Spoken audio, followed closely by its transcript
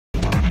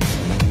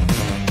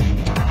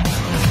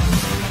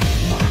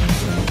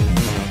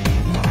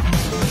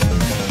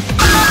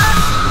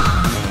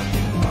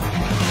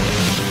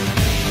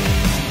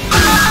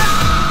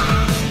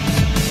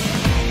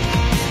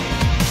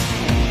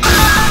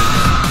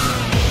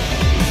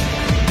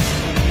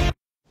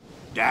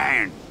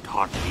Dan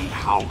taught me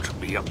how to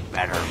be a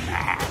better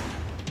man.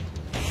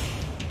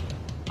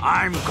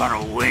 I'm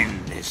gonna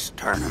win this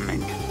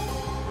tournament.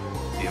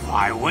 If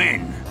I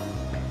win,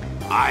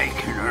 I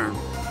can earn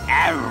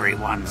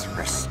everyone's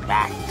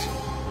respect.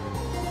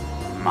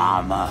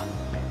 Mama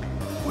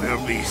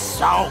will be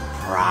so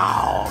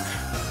proud.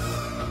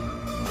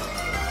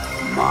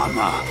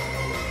 Mama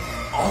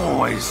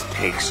always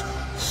takes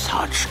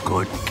such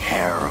good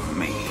care of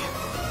me.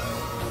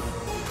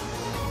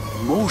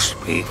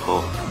 Most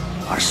people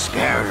are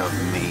scared of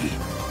me,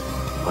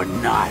 but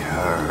not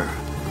her.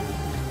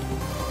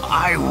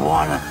 I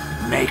wanna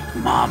make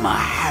Mama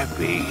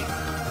happy.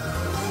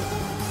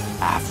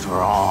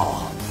 After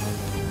all,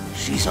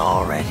 she's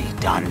already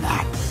done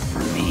that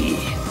for me.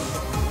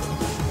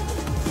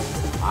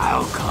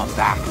 I'll come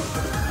back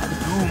a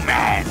new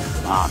man,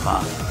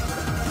 Mama.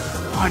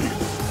 One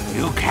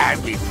you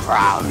can be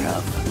proud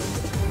of.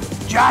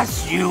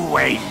 Just you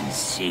wait and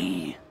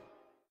see.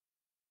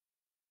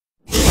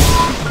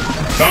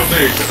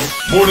 Foundation,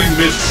 morning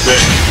mist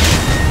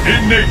day.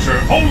 In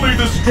nature, only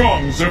the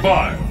strong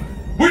survive.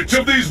 Which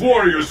of these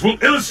warriors will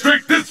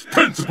illustrate this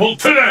principle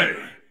today?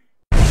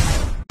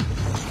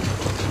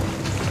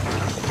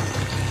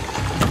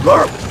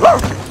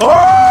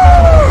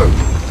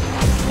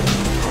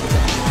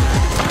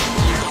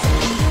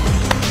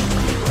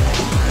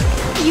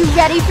 You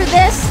ready for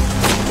this?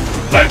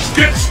 Let's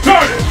get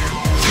started!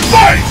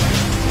 Fight!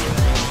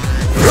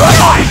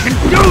 I can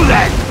do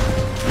that!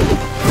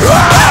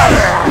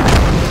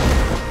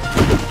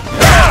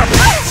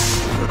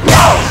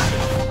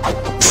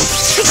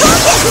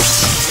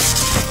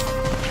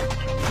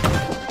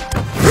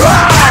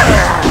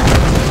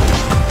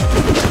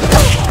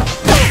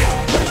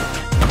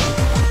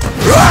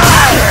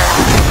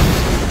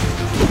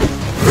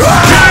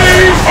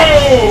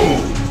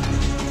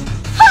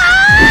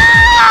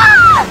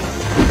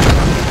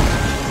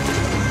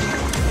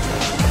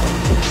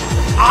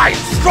 I'm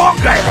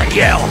stronger than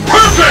you!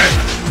 Perfect!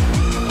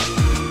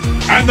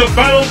 And the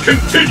battle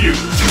continues!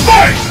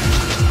 Fight!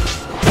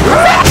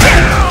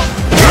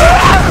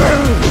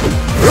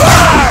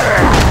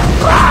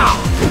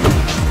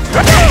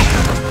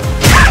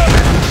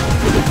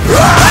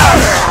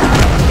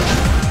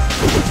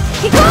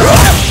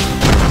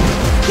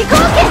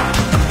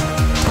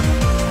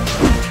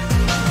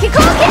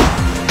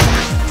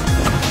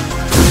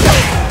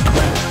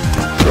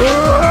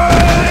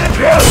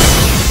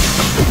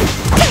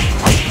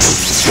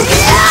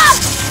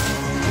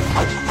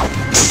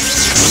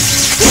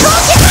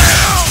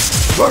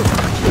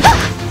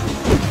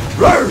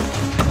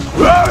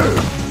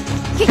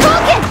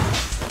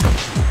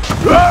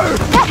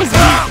 That was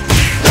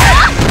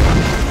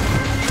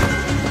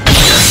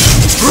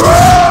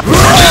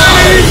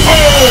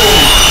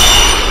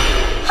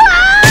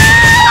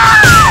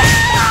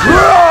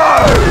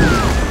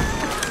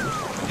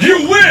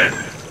You win!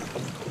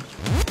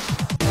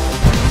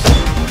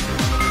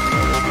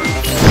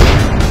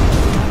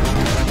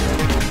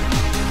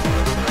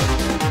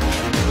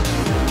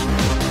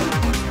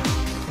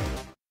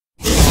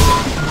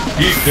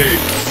 These days,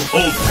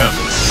 Old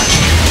Temple.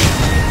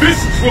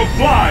 Fists will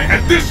fly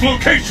at this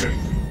location!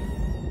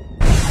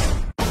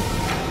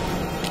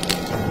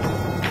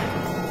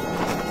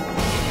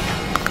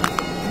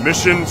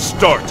 Mission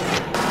start!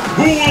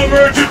 Who will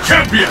emerge a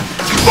champion?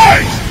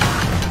 Fight!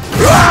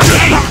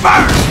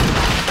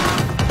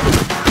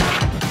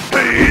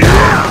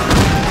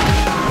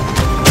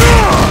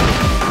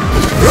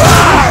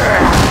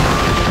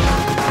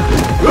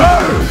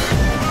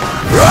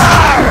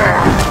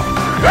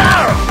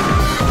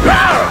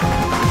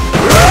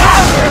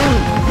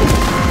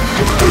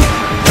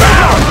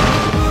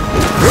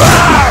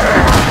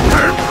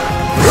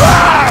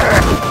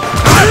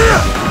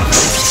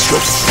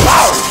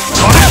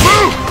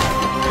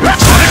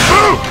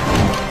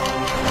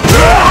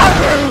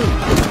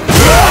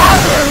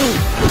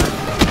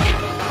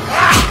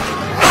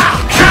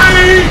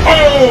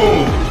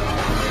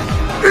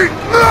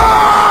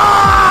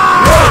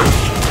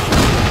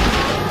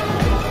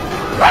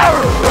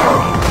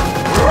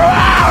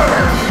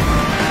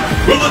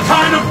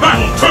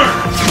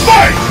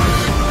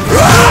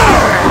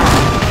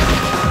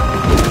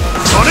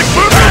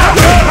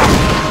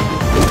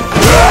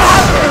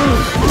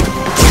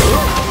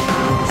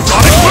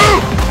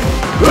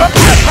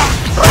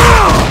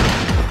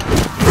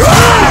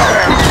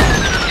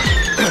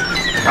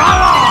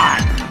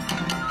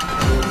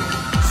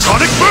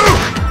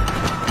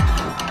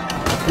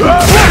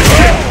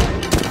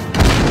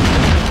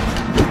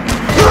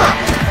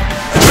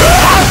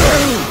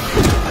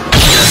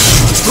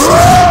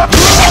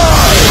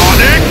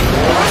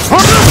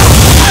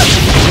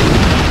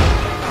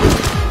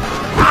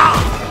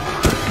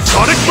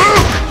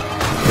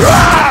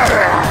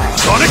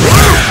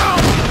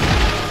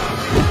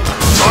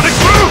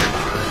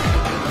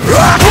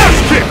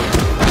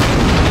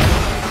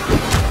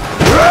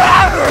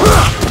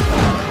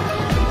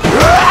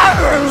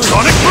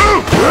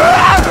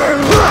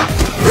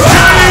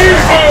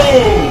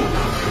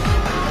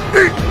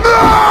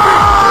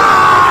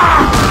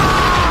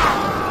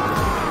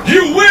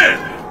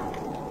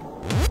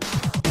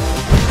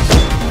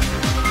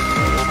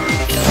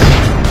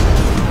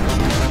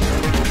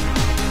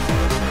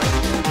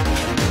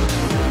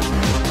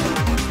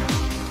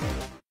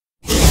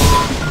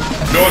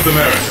 North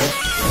America.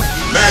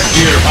 Mad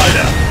Gear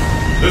Hideout.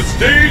 The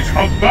stage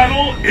of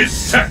battle is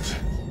set.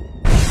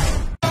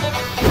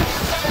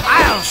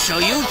 I'll show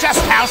you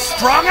just how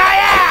strong I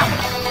am!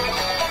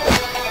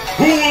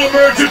 Who will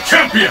emerge a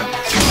champion?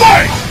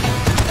 Fight!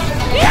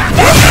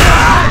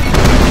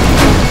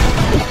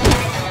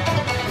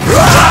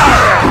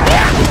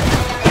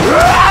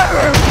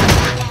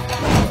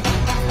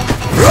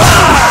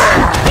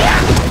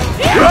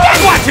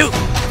 That's one, two!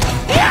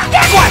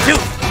 That's one, two!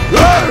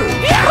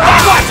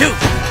 That's one, two!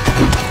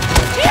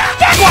 That's one, two!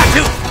 That's one,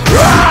 two!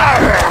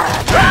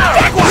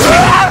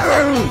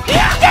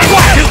 That's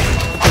one, two!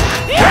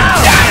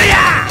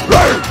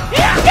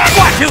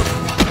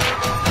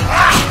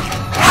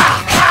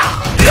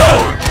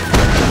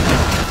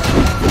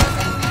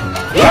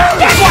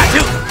 That's one,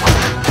 two! That's one,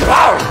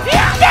 two!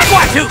 That's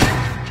one, two!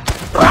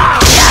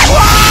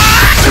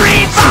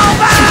 Three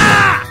over!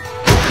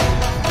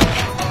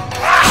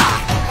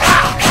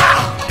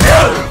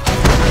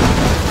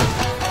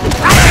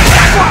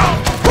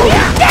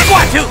 That's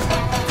one, two!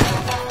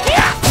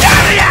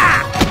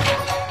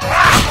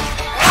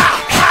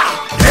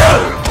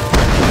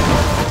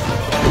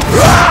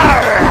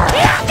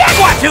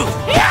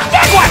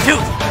 That's one, two!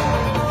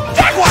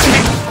 That's one,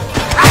 two!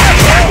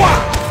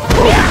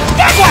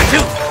 That's one, two! That's one,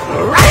 two!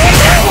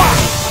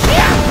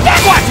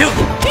 That's one, two!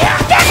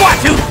 That's one,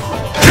 two!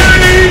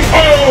 K.O.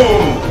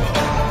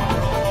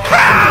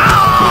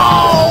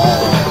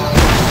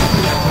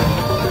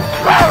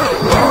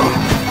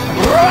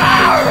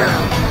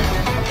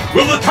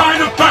 Will the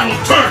tide of battle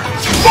turn?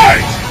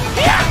 Fight!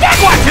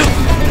 That's one, two!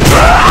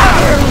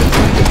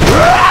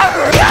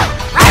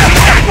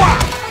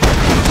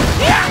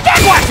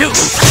 That's one, two!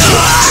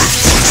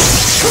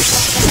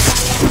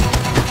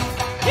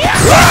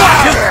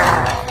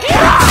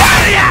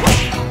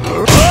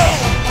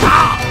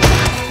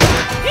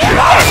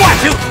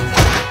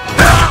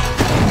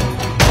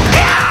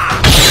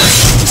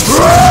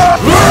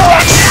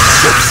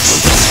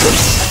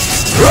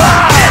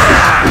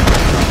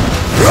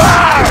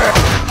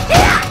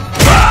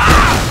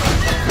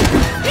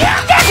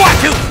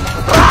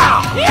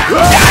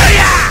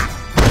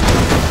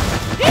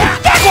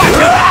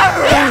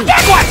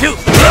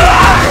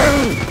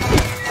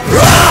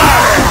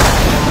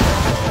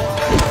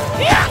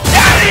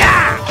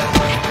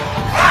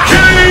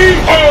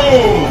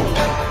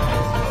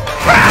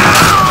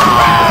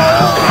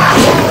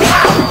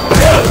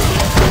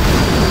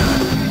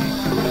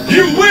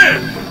 You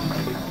win!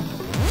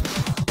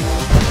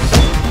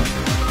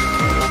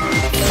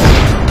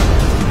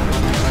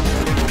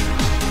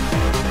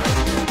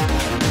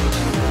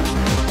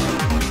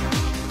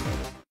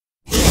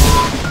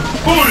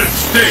 Bonus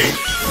stage!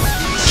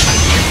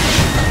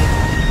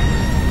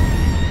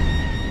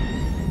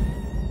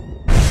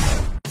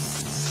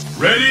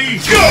 Ready,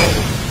 go!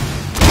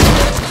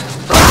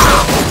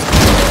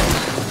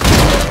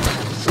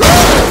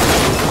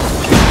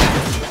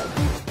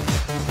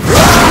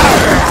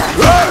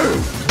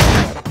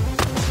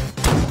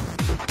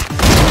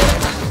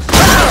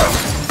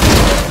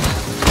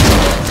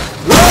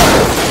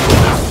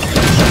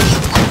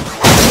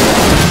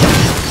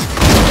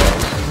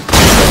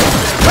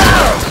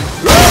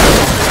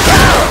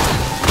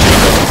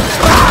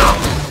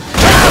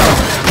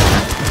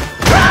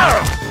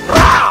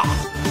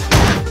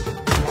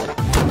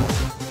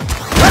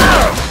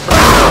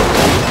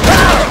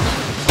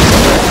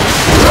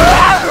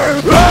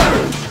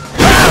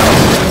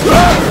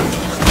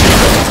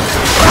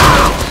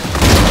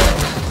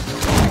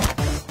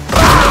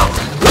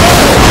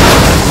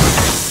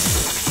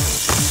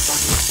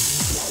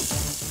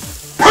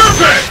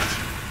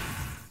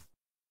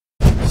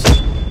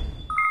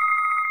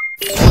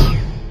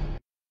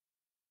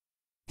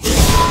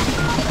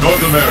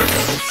 North America,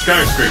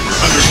 skyscraper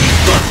under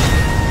construction.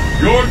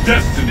 Your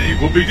destiny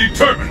will be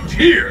determined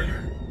here.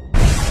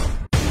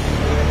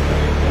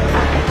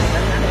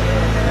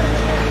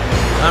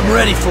 I'm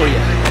ready for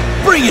you.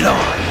 Bring it on!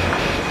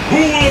 Who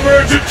will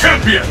emerge a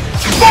champion?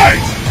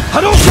 Fight!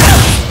 Hadouken!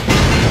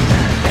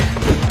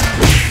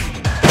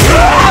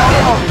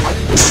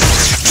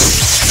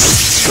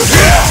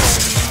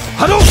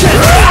 Hadouken!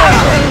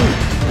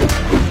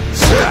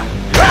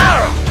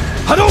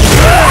 Hadouken!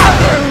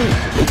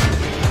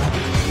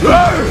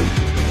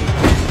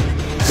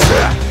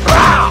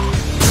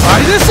 Try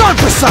this on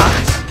for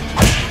size!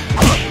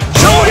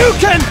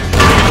 Shoryuken!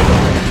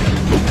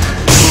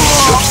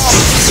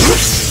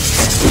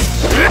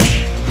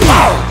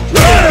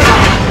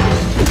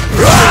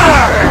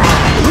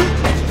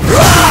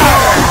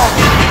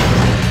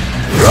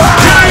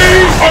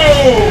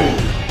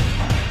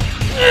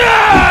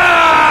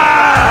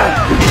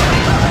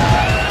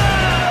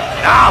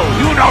 Now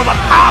you know the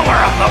power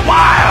of the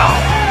wild!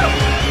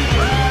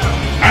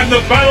 And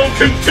the battle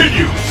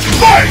continues!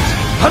 Fight!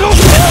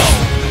 Hadouken!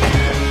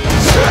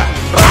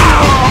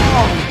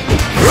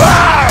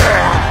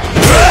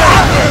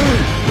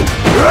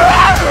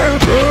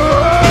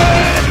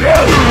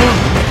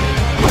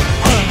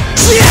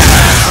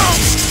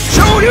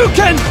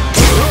 Shoryuken!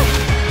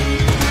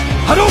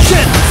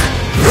 Hadouken!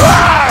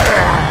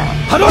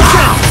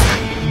 Hadouken!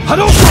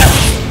 Hadouken!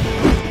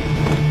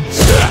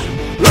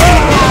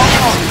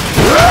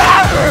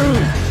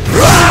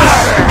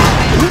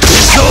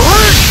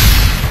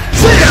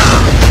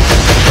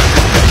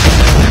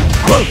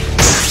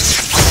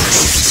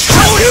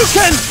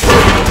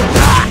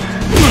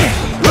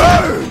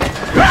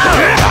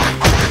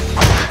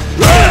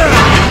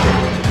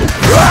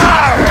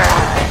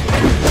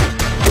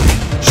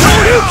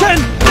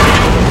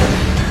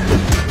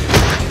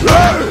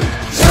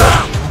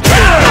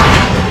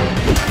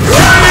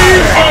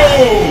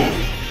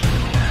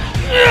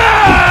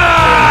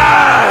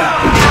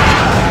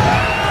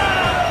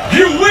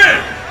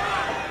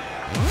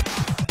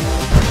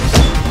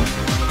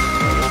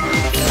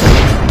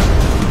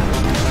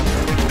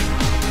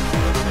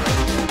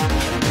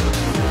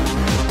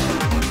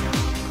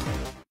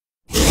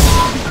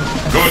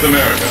 North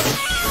America.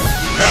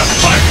 Path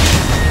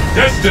pilot.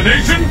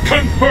 Destination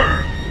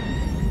confirmed.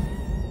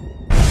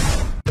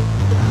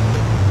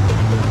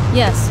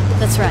 Yes,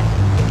 that's right.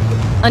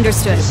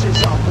 Understood.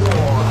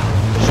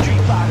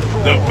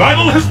 The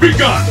battle has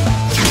begun.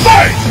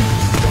 Fight!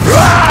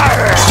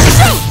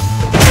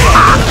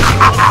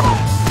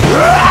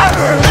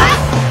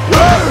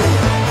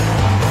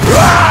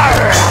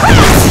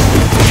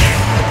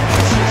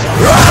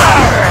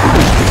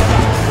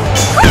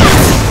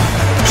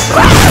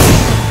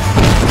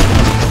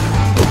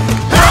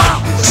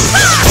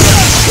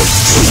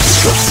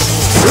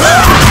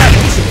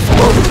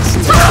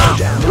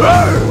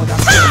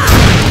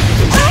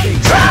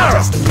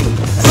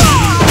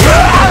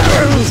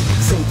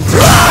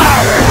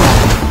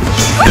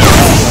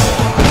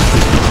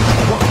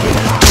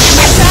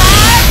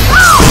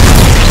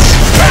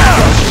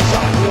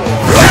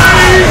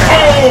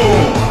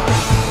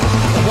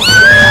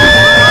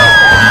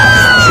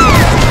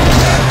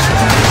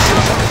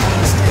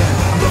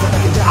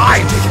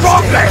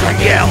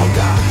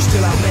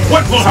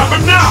 What will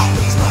happen now?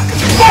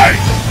 Fight!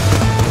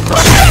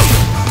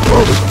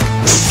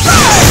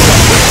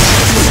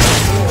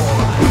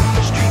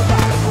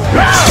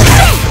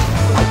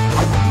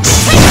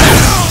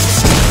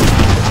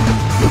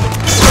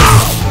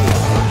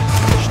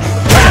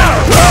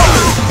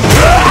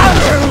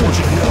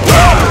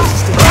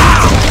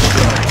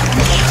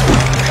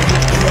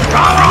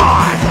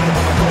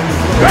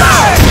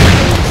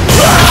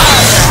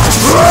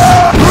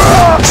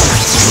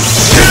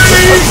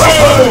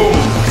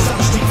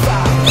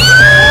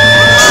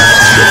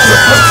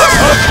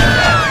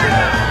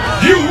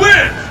 You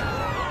win!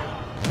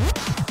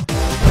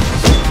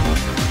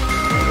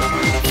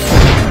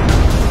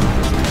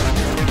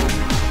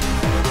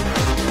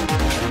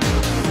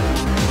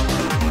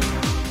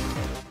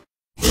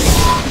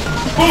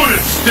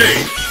 Bonus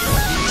stage!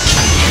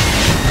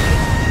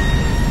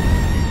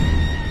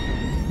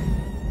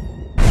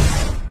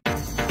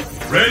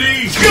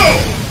 Ready, go!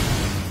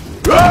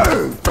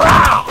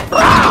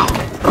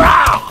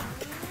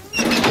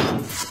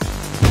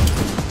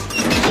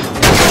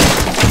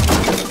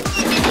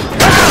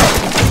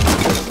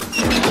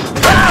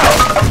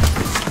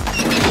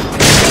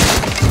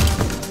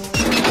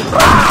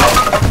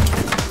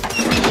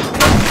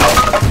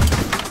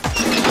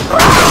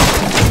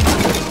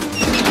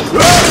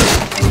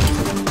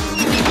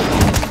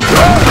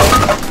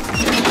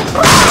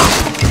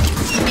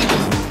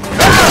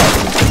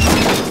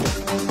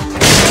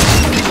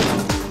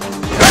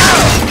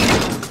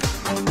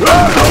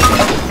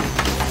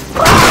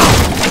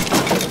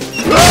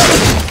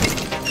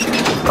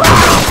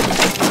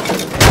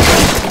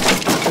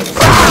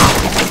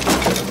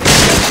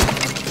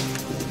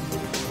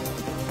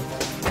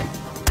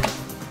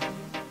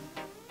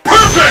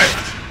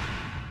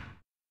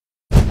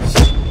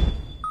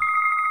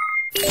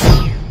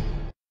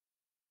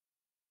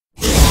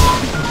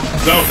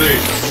 South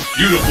Asia,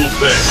 beautiful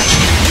bed.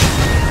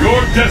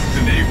 Your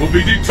destiny will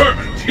be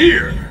determined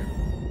here.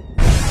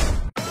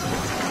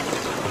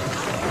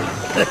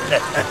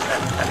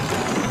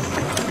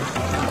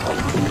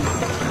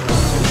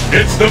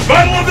 It's the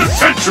battle of the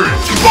century.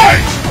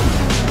 Fight!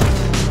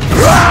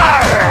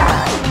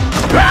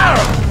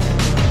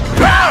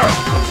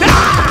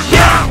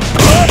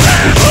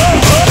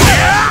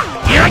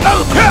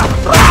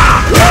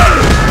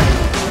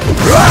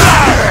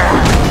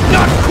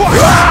 Not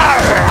quite!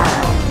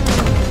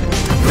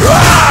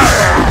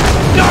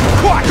 Not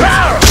quite!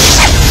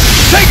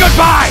 Say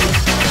goodbye!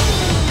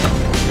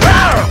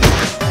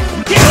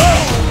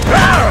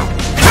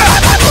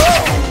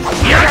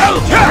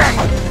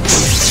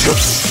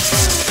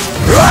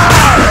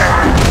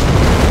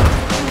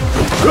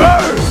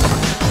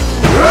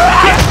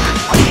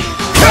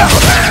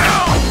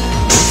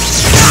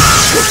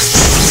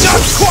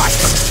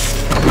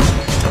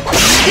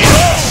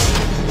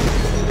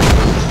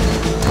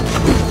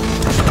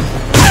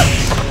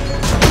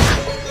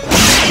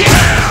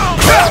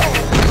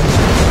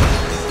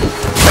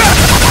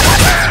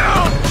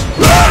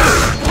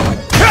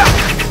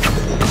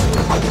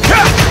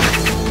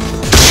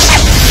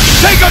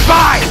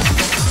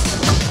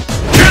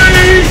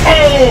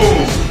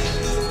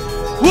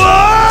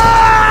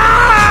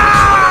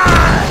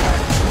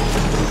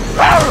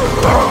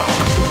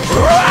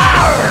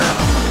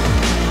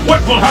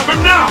 will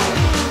happen now!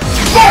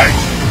 Fight!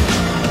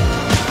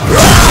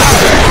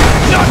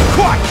 Not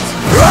quite!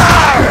 Not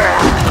quite!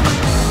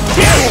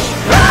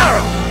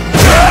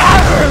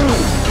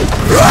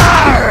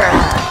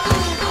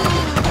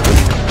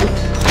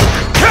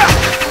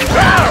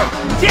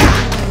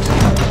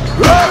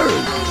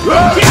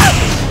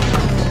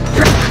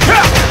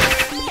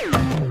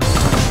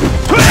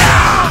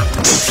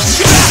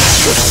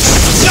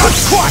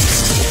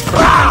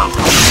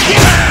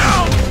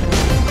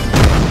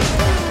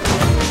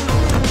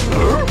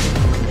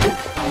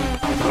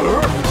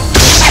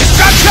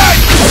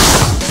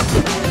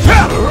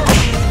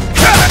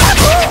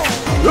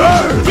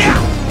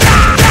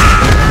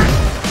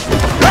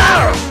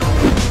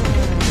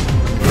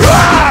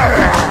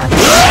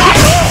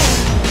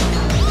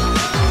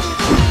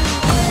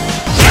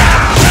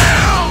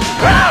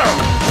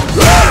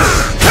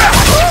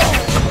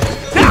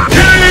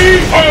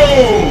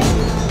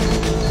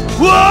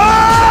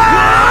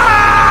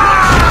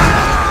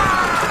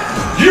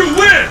 You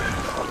win!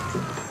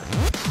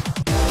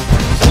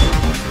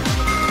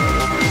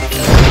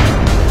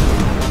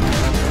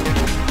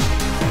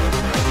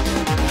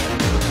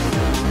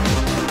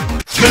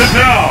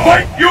 Now,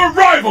 fight your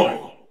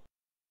rival!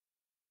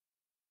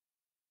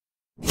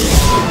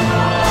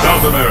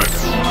 South America,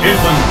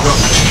 inland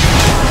jungle.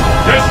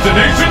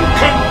 Destination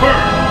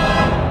confirmed!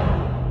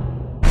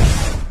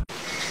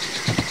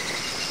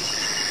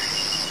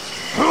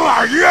 Who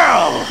are you?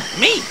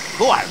 Me?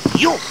 Who are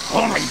you?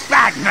 Only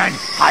bad men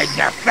hide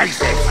their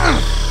faces.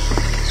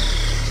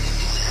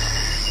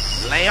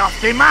 Lay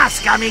off the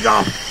mask,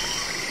 amigo.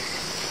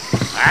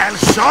 I'll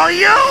show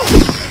you.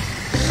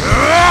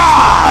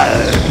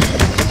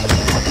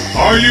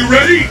 Are you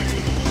ready?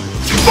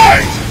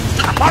 Fight!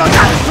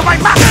 Apologize to my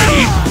master!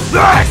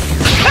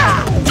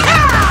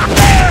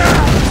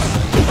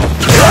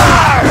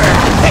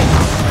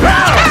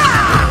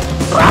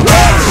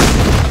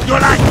 You're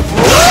like...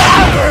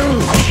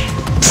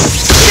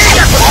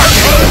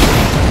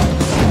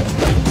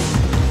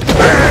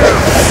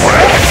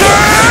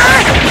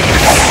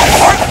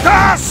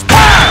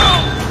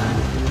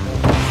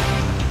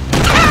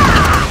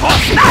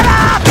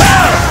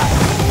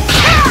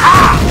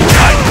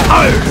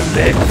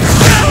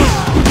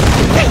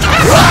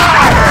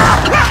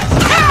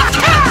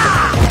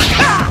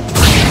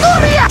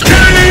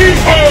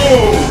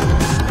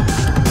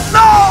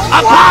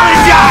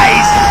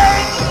 Apologize!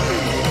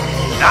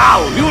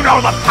 Now you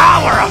know the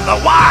power of the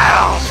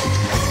wild!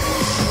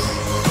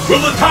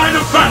 Will the tide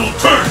of battle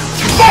turn?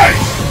 Fight!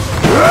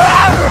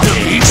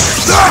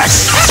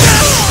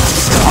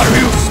 Are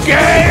you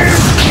scared?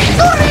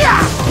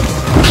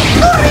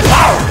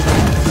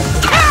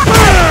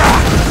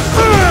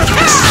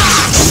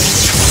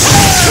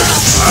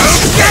 I'll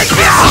get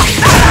you!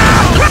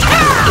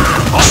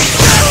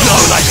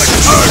 You're like a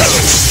turtle!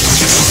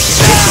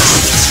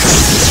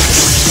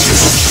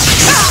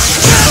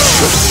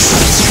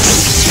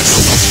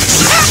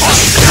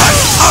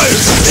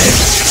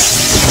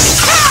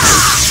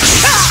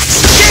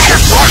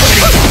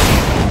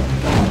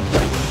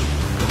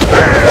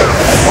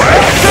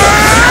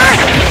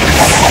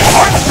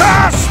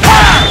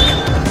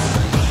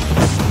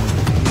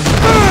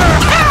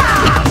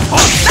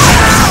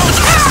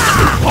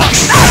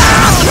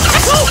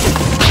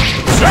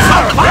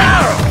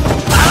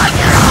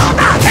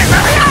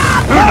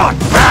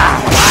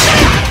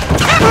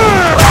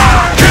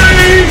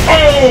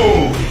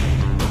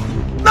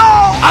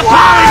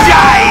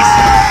 Apologize!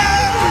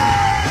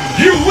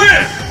 You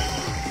win!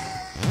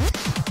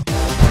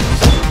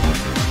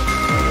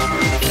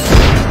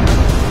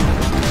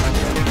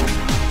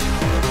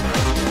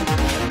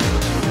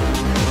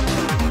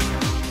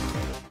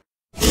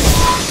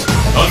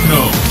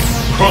 Unknown.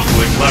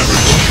 Crumbling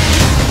laboratory.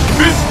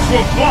 Fists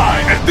will fly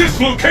at this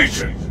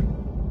location!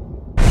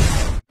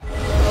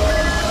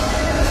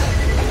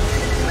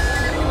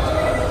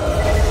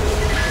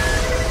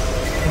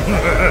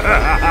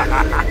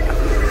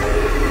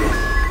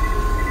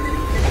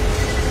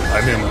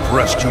 I'm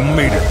impressed you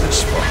made it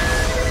this far.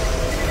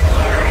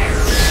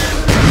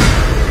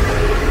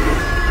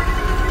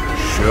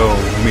 Show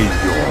me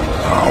your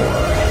power.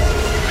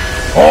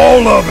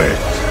 All of it!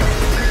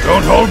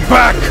 Don't hold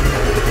back!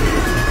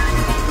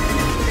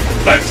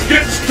 Let's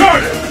get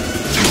started!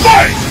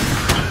 Fight!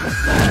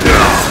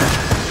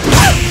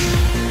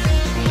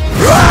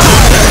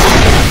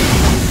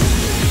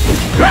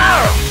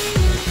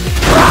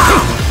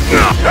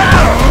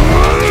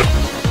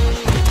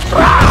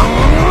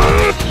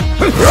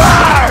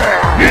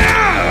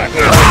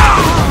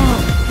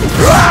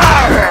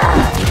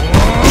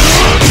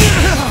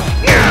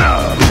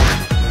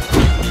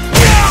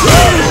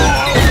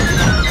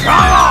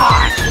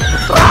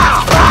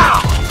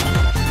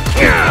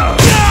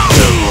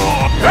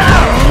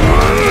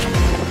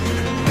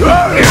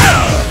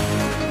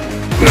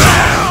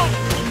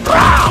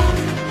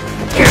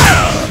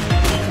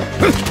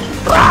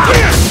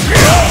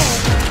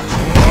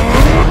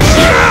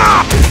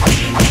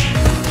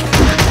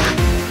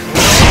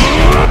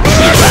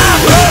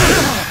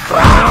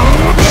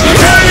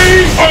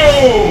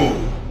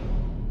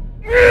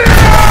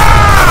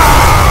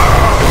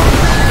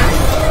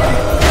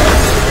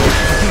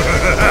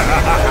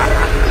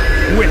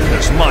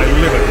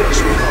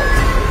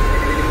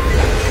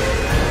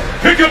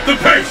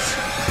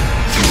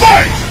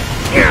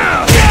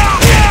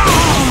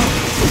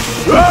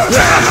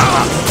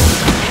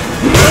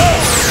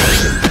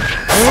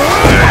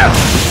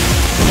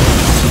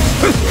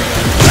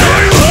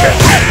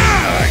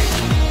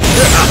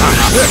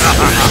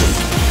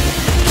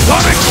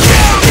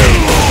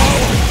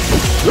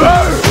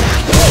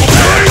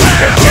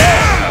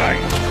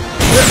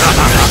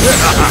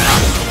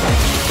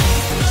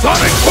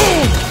 Sonic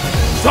boom!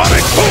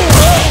 Sonic boom!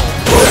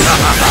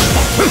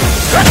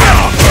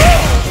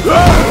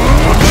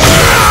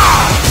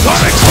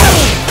 Sonic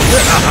boom!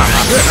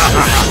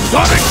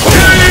 Sonic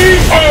boom!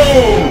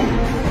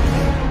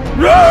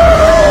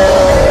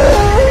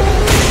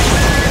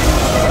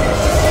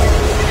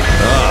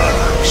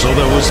 So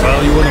there was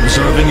value in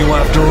observing you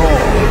after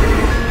all.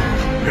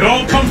 It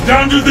all comes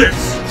down to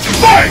this.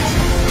 Fight!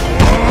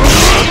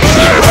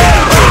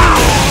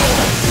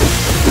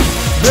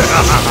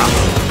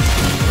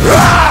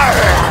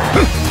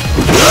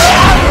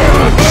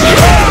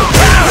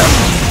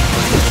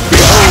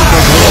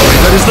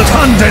 That is the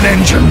content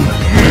engine!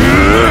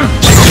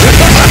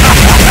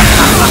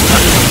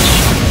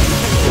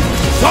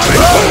 Sonic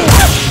boom!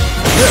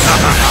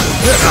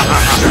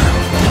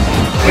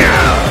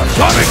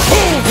 Sonic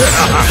boom!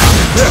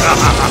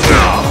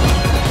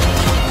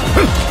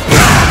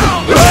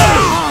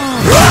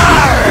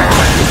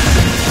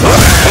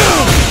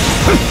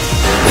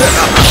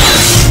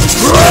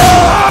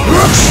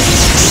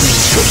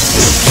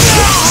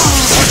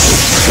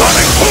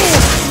 Sonic boom!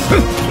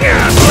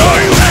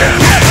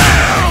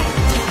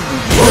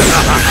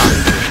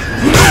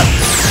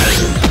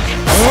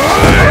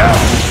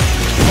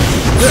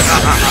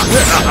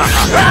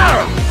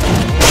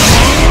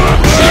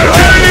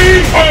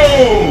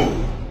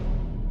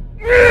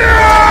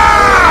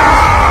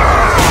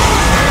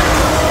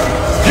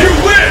 You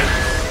win!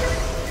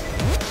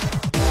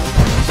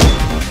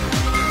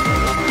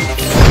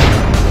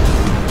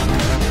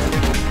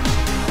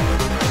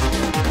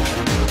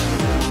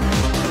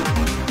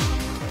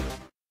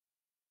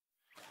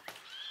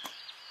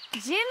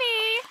 Jimmy!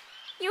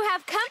 You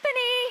have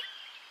company!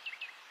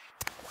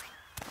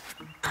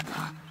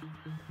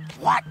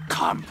 What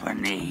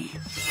company?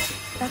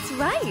 That's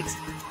right.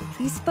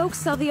 These folks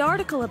saw the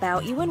article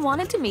about you and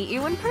wanted to meet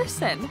you in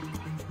person.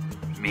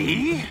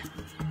 Me?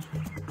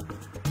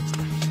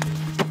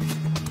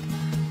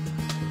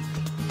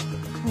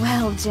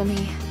 Well,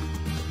 Jimmy,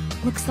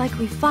 looks like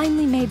we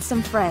finally made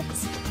some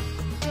friends.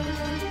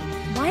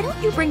 Why don't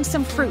you bring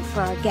some fruit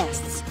for our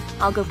guests?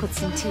 I'll go put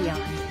some tea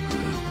on.